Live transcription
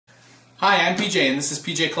Hi, I'm PJ and this is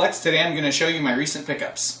PJ Collects. Today I'm going to show you my recent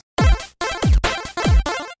pickups.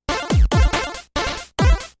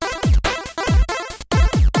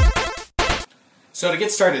 So to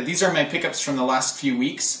get started, these are my pickups from the last few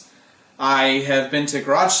weeks. I have been to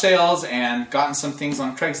garage sales and gotten some things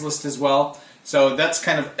on Craigslist as well. So that's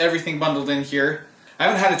kind of everything bundled in here. I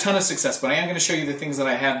haven't had a ton of success, but I am going to show you the things that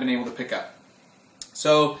I have been able to pick up.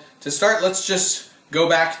 So to start, let's just go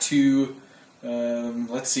back to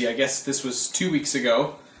let's see, I guess this was 2 weeks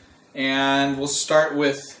ago, and we'll start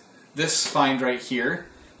with this find right here.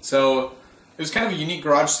 So it was kind of a unique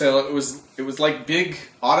garage sale. It was like big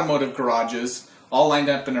automotive garages all lined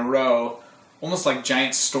up in a row, almost like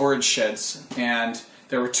giant storage sheds, and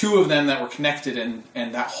there were two of them that were connected,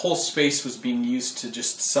 and that whole space was being used to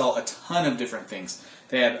just sell a ton of different things.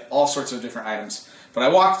 They had all sorts of different items. But I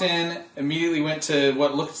walked in, immediately went to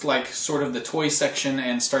what looked like sort of the toy section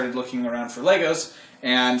and started looking around for Legos,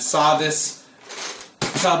 and saw this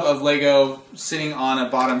tub of Lego sitting on a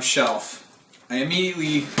bottom shelf. I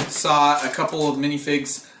immediately saw a couple of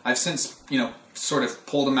minifigs. I've since, sort of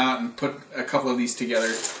pulled them out and put a couple of these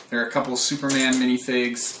together. There are a couple of Superman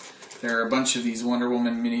minifigs. There are a bunch of these Wonder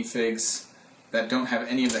Woman minifigs that don't have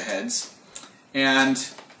any of the heads. And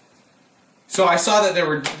so I saw that there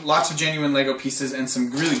were lots of genuine Lego pieces and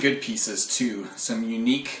some really good pieces too, some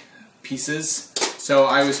unique pieces. So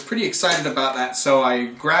I was pretty excited about that, so I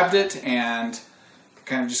grabbed it and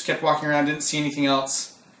kind of just kept walking around, didn't see anything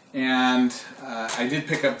else. And I did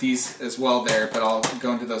pick up these as well there, but I'll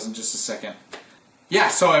go into those in just a second. Yeah,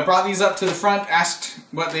 so I brought these up to the front, asked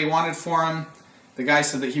what they wanted for them. The guy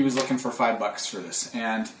said that he was looking for $5 for this.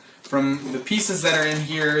 And from the pieces that are in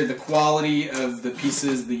here, the quality of the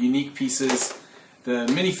pieces, the unique pieces, the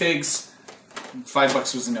minifigs, $5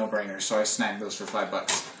 was a no-brainer, so I snagged those for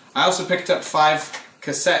 $5. I also picked up 5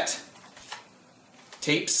 cassette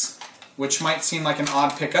tapes, which might seem like an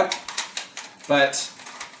odd pickup, but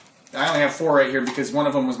I only have 4 right here because one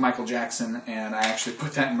of them was Michael Jackson, and I actually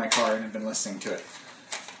put that in my car and have been listening to it.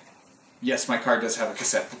 Yes, my car does have a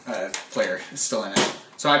cassette player still in it.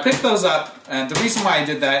 So I picked those up, and the reason why I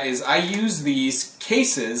did that is I use these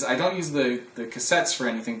cases. I don't use the cassettes for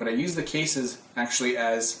anything, but I use the cases actually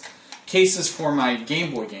as cases for my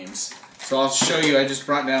Game Boy games. So I'll show you, I just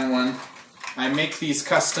brought down one. I make these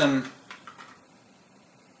custom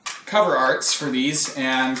cover arts for these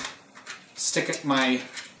and stick my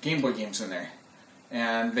Game Boy games in there.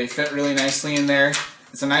 And they fit really nicely in there.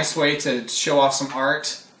 It's a nice way to show off some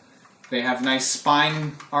art. They have nice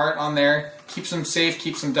spine art on there. Keeps them safe,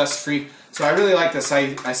 keeps them dust free. So I really like this.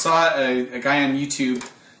 I saw a guy on YouTube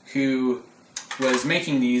who was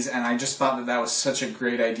making these, and I just thought that that was such a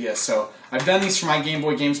great idea. So I've done these for my Game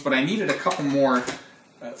Boy games, but I needed a couple more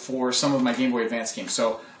for some of my Game Boy Advance games.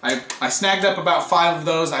 So I snagged up about 5 of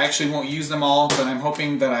those. I actually won't use them all, but I'm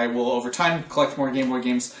hoping that I will over time collect more Game Boy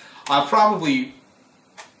games. Hopefully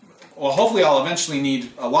I'll eventually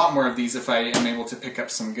need a lot more of these if I am able to pick up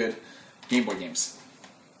some good Game Boy games.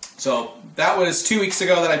 So that was 2 weeks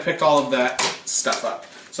ago that I picked all of that stuff up.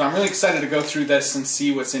 So I'm really excited to go through this and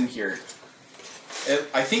see what's in here.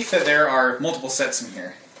 I think that there are multiple sets in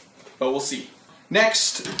here, but we'll see.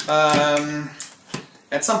 Next,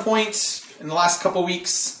 at some point in the last couple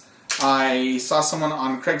weeks, I saw someone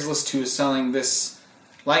on Craigslist who was selling this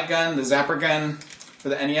light gun, the zapper gun for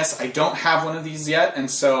the NES. I don't have one of these yet,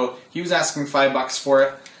 and so he was asking $5 for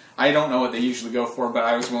it. I don't know what they usually go for, but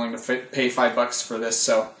I was willing to pay $5 for this,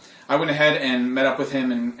 so I went ahead and met up with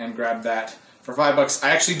him and grabbed that for $5.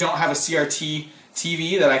 I actually don't have a CRT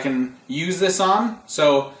TV that I can use this on,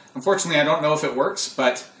 so unfortunately I don't know if it works,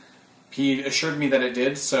 but he assured me that it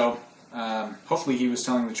did, so hopefully he was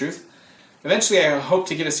telling the truth. Eventually I hope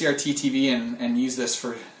to get a CRT TV and use this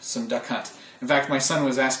for some duck hunt. In fact, my son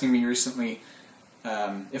was asking me recently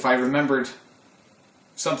if I remembered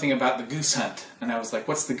something about the goose hunt, and I was like,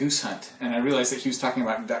 what's the goose hunt? And I realized that he was talking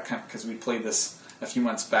about duck hunt because we played this a few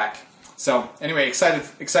months back. So anyway,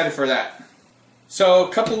 excited for that. So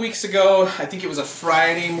a couple weeks ago, I think it was a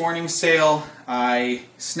Friday morning sale, I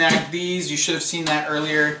snagged these. You should have seen that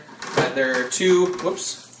earlier, but there are two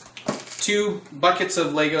buckets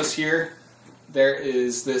of Legos here. There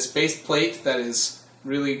is this base plate that is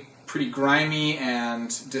really pretty grimy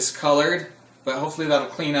and discolored, but hopefully that'll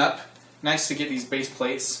clean up. Nice to get these base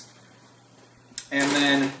plates. And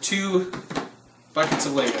then 2 buckets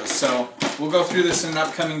of Legos. So we'll go through this in an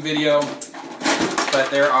upcoming video,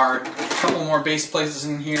 but there are a couple more base plates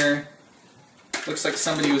in here. Looks like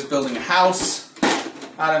somebody was building a house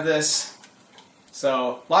out of this.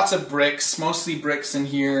 So lots of bricks, mostly bricks in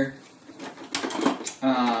here.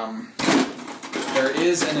 There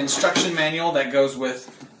is an instruction manual that goes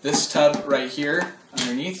with this tub right here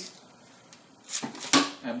underneath.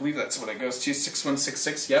 I believe that's what it goes to,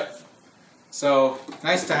 6166, yep. So,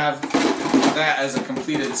 nice to have that as a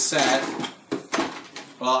completed set.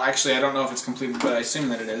 Well, actually, I don't know if it's completed, but I assume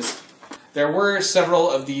that it is. There were several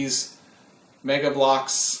of these Mega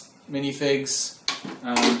Bloks minifigs.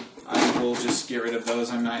 I will just get rid of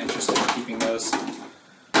those. I'm not interested in keeping those.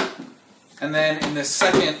 And then in the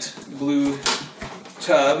second blue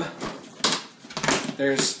tub,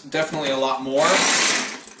 there's definitely a lot more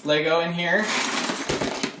Lego in here.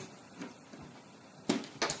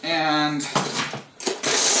 And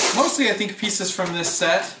mostly I think pieces from this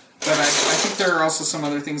set, but I think there are also some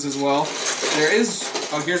other things as well. There is,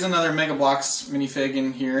 oh, here's another Mega Bloks minifig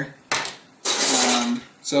in here.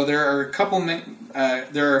 So there are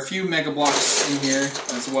there are a few Mega Bloks in here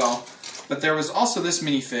as well. But there was also this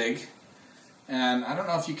minifig, and I don't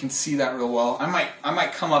know if you can see that real well. I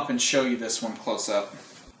might come up and show you this one close up.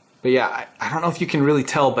 But yeah, I don't know if you can really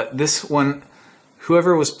tell, but this one,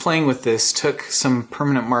 whoever was playing with this took some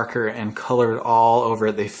permanent marker and colored all over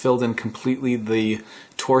it. They filled in completely the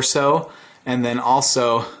torso, and then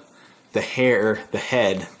also the hair, the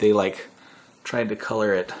head, they like tried to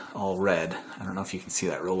color it all red. I don't know if you can see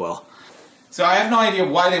that real well. So I have no idea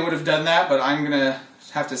why they would have done that, but I'm gonna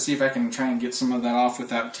have to see if I can try and get some of that off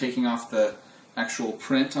without taking off the actual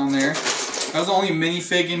print on there. That was the only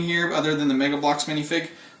minifig in here other than the Mega Bloks minifig,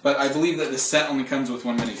 but I believe that the set only comes with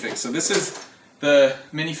one minifig. So this is the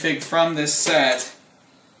minifig from this set,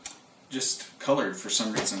 just colored for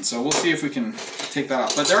some reason. So we'll see if we can take that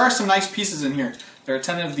off. But there are some nice pieces in here. There are a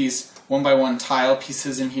ton of these 1x1 tile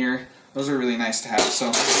pieces in here. Those are really nice to have. So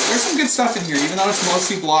there's some good stuff in here. Even though it's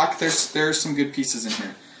mostly block, there's some good pieces in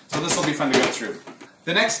here. So this will be fun to go through.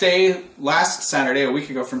 The next day, last Saturday, a week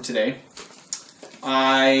ago from today,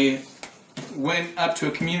 I went up to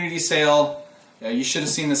a community sale. You should have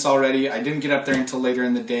seen this already. I didn't get up there until later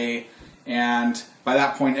in the day. And by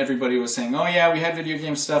that point, everybody was saying, oh yeah, we had video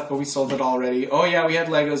game stuff, but we sold it already. Oh yeah, we had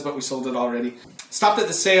Legos, but we sold it already. Stopped at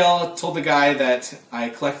the sale, told the guy that I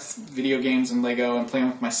collect video games and Lego and playing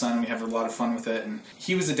with my son, and we have a lot of fun with it. And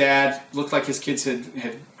he was a dad, looked like his kids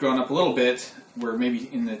had grown up a little bit, were maybe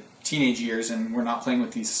in the teenage years, and were not playing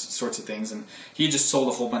with these sorts of things. And he just sold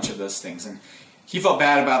a whole bunch of those things. And he felt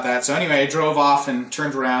bad about that. So anyway, I drove off and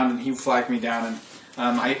turned around, and he flagged me down.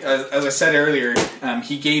 And as I said earlier,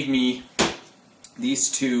 he gave me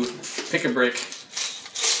these two pick-a-brick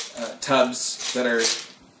tubs that are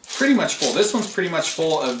pretty much full. This one's pretty much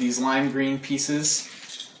full of these lime green pieces.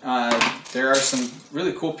 There are some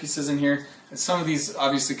really cool pieces in here. And some of these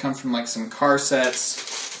obviously come from like some car sets.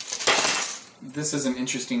 This is an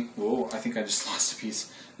interesting... Whoa, I think I just lost a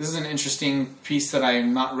piece. This is an interesting piece that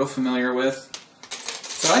I'm not real familiar with.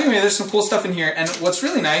 So anyway, there's some cool stuff in here. And what's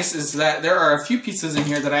really nice is that there are a few pieces in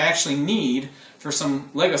here that I actually need for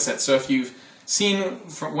some Lego sets. So if you've seen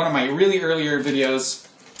from one of my really earlier videos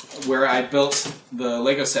where I built the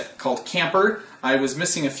Lego set called Camper, I was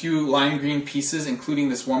missing a few lime green pieces, including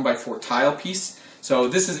this 1x4 tile piece. So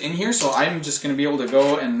this is in here, so I'm just going to be able to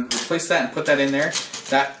go and replace that and put that in there.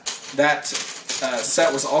 That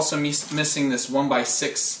set was also missing this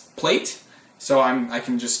 1x6 plate, so I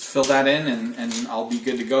can just fill that in and I'll be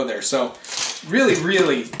good to go there. So really,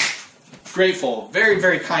 really grateful, very,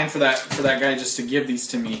 very kind for that guy just to give these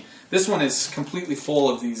to me. This one is completely full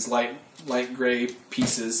of these light gray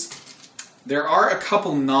pieces. There are a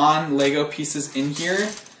couple non-Lego pieces in here,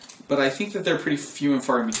 but I think that they're pretty few and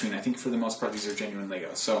far in between. I think for the most part these are genuine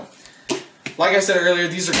Lego. So, like I said earlier,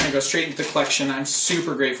 these are going to go straight into the collection. I'm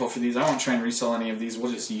super grateful for these. I won't try and resell any of these.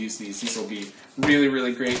 We'll just use these. These will be really,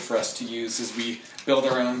 really great for us to use as we build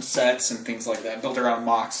our own sets and things like that, build our own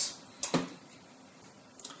mocks.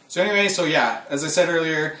 So anyway, so yeah, as I said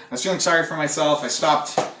earlier, I was feeling sorry for myself. I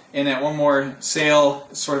stopped in at one more sale,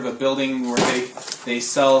 sort of a building where they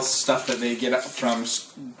sell stuff that they get from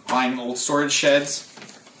buying old storage sheds,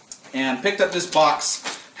 and picked up this box.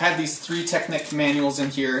 Had these 3 Technic manuals in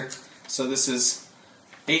here. So this is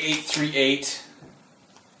 8838,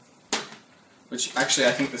 which actually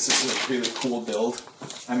I think this is a really cool build.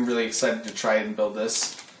 I'm really excited to try and build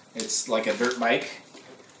this. It's like a dirt bike.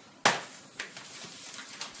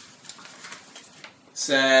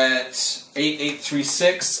 Set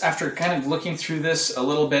 8836. After kind of looking through this a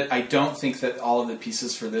little bit, I don't think that all of the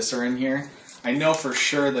pieces for this are in here. I know for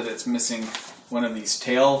sure that it's missing one of these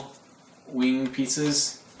tail wing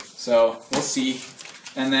pieces, so we'll see.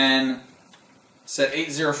 And then set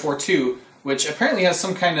 8042, which apparently has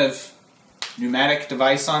some kind of pneumatic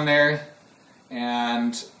device on there,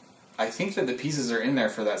 and I think that the pieces are in there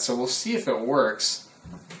for that, so we'll see if it works.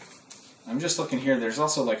 I'm just looking here, there's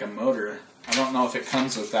also like a motor I don't know if it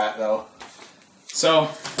comes with that though. So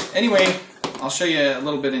anyway, I'll show you a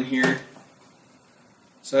little bit in here.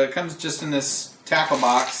 So it comes just in this tackle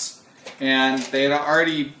box, and they had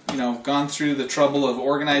already, you know, gone through the trouble of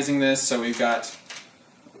organizing this. So we've got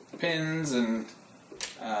pins and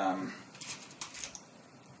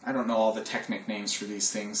I don't know all the technical names for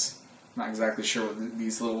these things. I'm not exactly sure what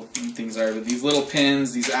these little things are, but these little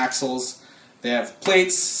pins, these axles, they have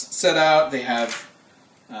plates set out, they have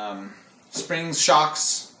springs,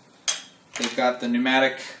 shocks, they've got the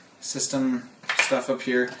pneumatic system stuff up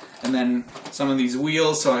here, and then some of these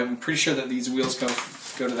wheels. So I'm pretty sure that these wheels go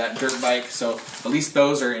to that dirt bike, so at least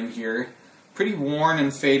those are in here. Pretty worn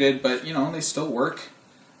and faded, but you know, they still work.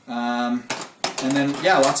 And then,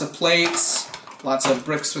 yeah, lots of plates, lots of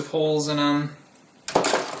bricks with holes in them.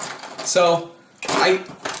 So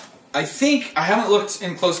I think, I haven't looked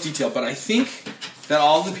in close detail, but I think that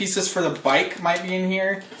all the pieces for the bike might be in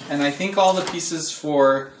here, and I think all the pieces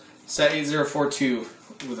for set 8042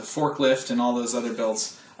 with a forklift and all those other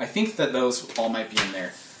builds, I think that those all might be in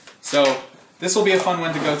there. So this will be a fun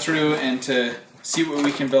one to go through and to see what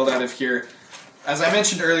we can build out of here. As I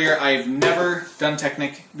mentioned earlier, I've never done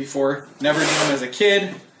Technic before, never did them as a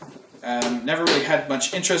kid, never really had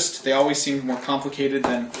much interest. They always seemed more complicated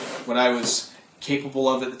than what I was capable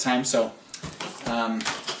of at the time, so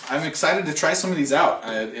I'm excited to try some of these out.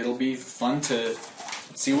 It'll be fun to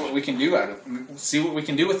see what we can do see what we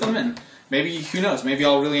can do with them, and maybe, who knows, maybe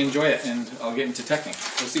I'll really enjoy it and I'll get into Technic.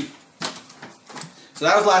 We'll see. So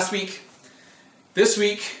that was last week. This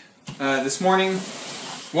week, this morning,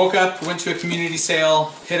 woke up, went to a community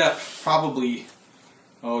sale, hit up probably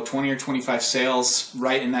 20 or 25 sales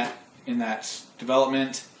right in that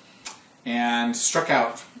development, and struck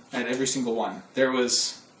out at every single one. There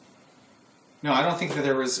was no, I don't think that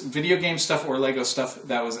there was video game stuff or Lego stuff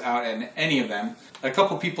that was out in any of them. A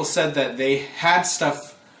couple people said that they had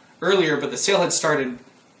stuff earlier, but the sale had started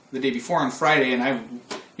the day before on Friday, and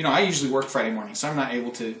I usually work Friday morning, so I'm not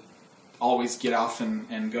able to always get off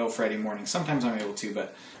and go Friday morning. Sometimes I'm able to,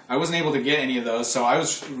 but I wasn't able to get any of those, so I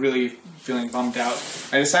was really feeling bummed out.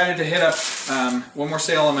 I decided to hit up one more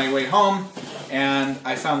sale on my way home, and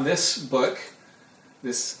I found this book,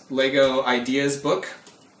 this Lego Ideas book,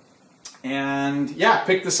 and yeah,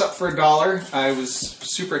 picked this up for $1. I was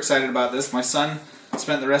super excited about this. My son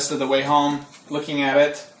spent the rest of the way home looking at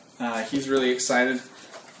it. He's really excited.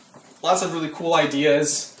 Lots of really cool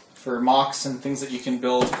ideas for mocks and things that you can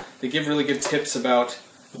build. They give really good tips about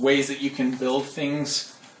ways that you can build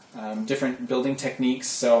things, different building techniques.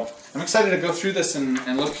 So I'm excited to go through this and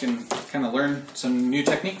look and kind of learn some new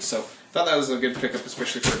techniques. So I thought that was a good pickup,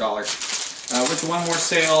 especially for $1. Went to one more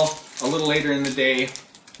sale a little later in the day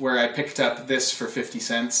where I picked up this for 50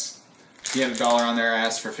 cents. He had $1 on there. I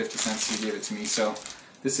asked for 50 cents. He gave it to me. So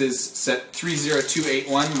this is set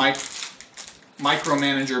 30281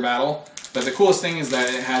 Micromanager Battle. But the coolest thing is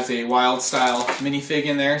that it has a wild style minifig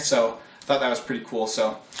in there, so I thought that was pretty cool.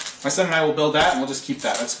 So my son and I will build that, and we'll just keep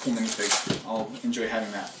that. That's a cool minifig. I'll enjoy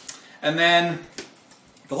having that. And then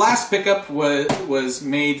the last pickup was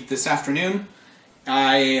made this afternoon.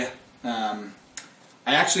 I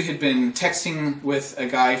actually had been texting with a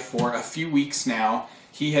guy for a few weeks now.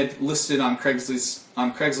 He had listed on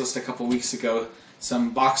Craigslist a couple weeks ago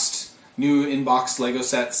some new in-box Lego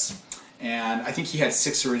sets. And I think he had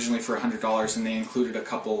 6 originally for $100, and they included a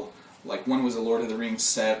couple, like one was a Lord of the Rings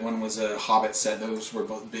set, one was a Hobbit set. Those were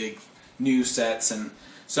both big new sets, and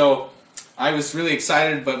so I was really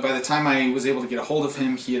excited, but by the time I was able to get a hold of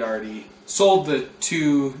him, he had already sold those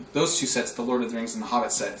two sets, the Lord of the Rings and the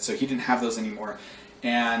Hobbit set, so he didn't have those anymore.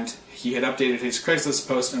 And he had updated his Craigslist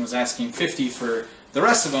post and was asking $50 for the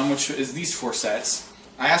rest of them, which is these 4 sets.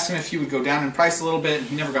 I asked him if he would go down in price a little bit, and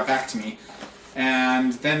he never got back to me.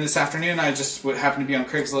 And then this afternoon I just happened to be on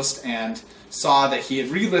Craigslist and saw that he had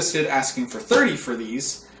relisted asking for $30 for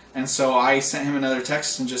these, and so I sent him another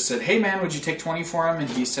text and just said, hey man, would you take $20 for them? And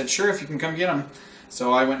he said sure, if you can come get them.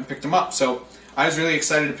 So I went and picked them up. So I was really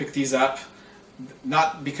excited to pick these up,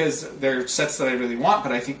 not because they're sets that I really want,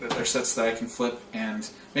 but I think that they're sets that I can flip and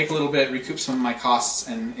make a little bit, recoup some of my costs,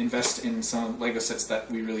 and invest in some Lego sets that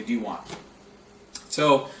we really do want.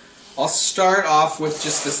 So I'll start off with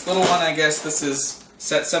just this little one, I guess. This is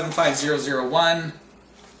set 75001.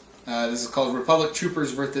 This is called Republic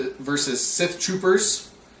Troopers versus Sith Troopers.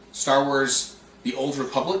 Star Wars The Old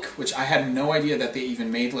Republic, which I had no idea that they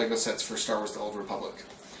even made Lego sets for Star Wars The Old Republic,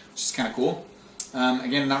 which is kind of cool.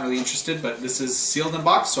 Again, not really interested, but this is sealed in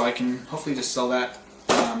box, so I can hopefully just sell that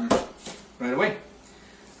right away.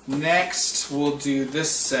 Next, we'll do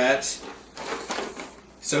this set.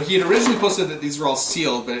 So he had originally posted that these were all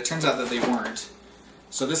sealed, but it turns out that they weren't.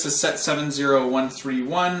 So this is set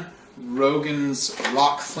 70131, Rogan's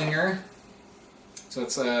Rock Flinger. So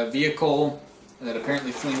it's a vehicle that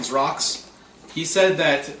apparently flings rocks. He said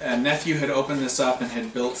that a nephew had opened this up and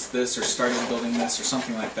had built this or started building this or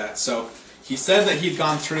something like that. So he said that he'd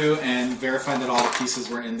gone through and verified that all the pieces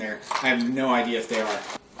were in there. I have no idea if they are.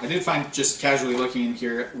 I did find, just casually looking in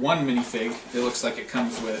here, one minifig. It looks like it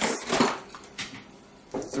comes with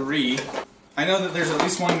 3. I know that there's at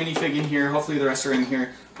least one minifig in here, hopefully the rest are in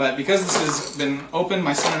here, but because this has been open,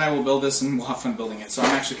 my son and I will build this and we'll have fun building it, so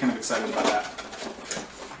I'm actually kind of excited about that.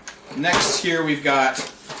 Next here we've got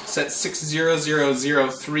set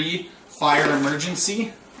 60003, Fire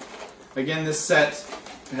Emergency. Again, this set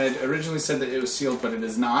had originally said that it was sealed, but it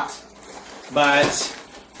is not. But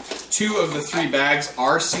 2 of the 3 bags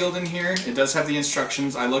are sealed in here. It does have the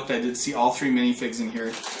instructions. I looked, I did see all 3 minifigs in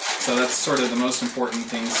here, so that's sort of the most important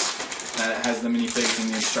things. It has the minifigs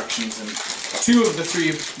and the instructions, and 2 of the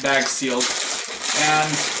 3 bags sealed.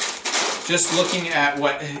 And just looking at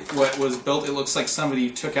what was built, it looks like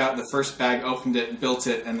somebody took out the first bag, opened it, built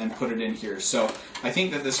it, and then put it in here. So I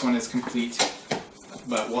think that this one is complete,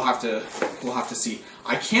 but we'll have to see.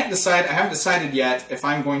 I can't decide. I haven't decided yet if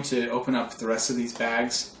I'm going to open up the rest of these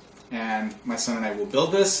bags, and my son and I will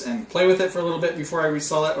build this and play with it for a little bit before I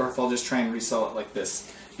resell it, or if I'll just try and resell it like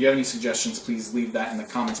this. If you have any suggestions, please leave that in the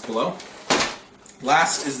comments below.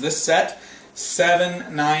 Last is this set,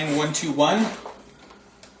 79121.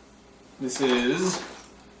 This is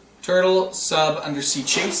Turtle Sub Undersea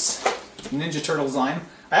Chase, Ninja Turtles line.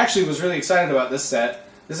 I actually was really excited about this set.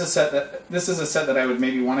 This is a set that I would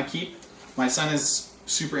maybe want to keep. My son is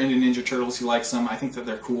super into Ninja Turtles. He likes them. I think that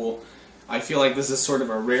they're cool. I feel like this is sort of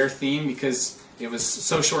a rare theme because it was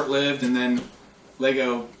so short-lived, and then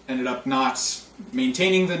Lego ended up not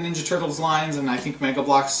maintaining the Ninja Turtles lines, and I think Mega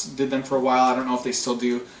Bloks did them for a while. I don't know if they still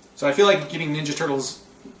do. So I feel like getting Ninja Turtles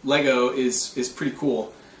Lego is pretty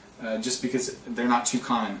cool, just because they're not too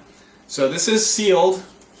common. So this is sealed,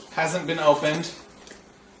 hasn't been opened,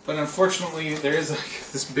 but unfortunately there is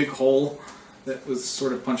this big hole that was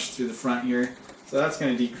sort of punched through the front here. So that's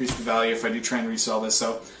going to decrease the value if I do try and resell this.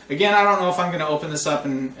 So again, I don't know if I'm going to open this up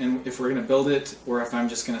and if we're going to build it, or if I'm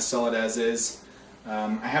just going to sell it as is.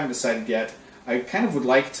 I haven't decided yet. I kind of would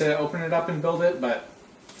like to open it up and build it, but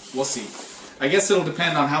we'll see. I guess it'll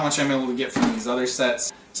depend on how much I'm able to get from these other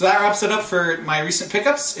sets. So that wraps it up for my recent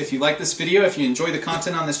pickups. If you like this video, if you enjoy the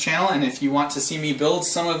content on this channel, and if you want to see me build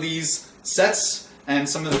some of these sets and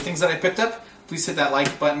some of the things that I picked up, please hit that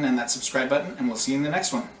like button and that subscribe button, and we'll see you in the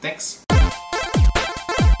next one. Thanks.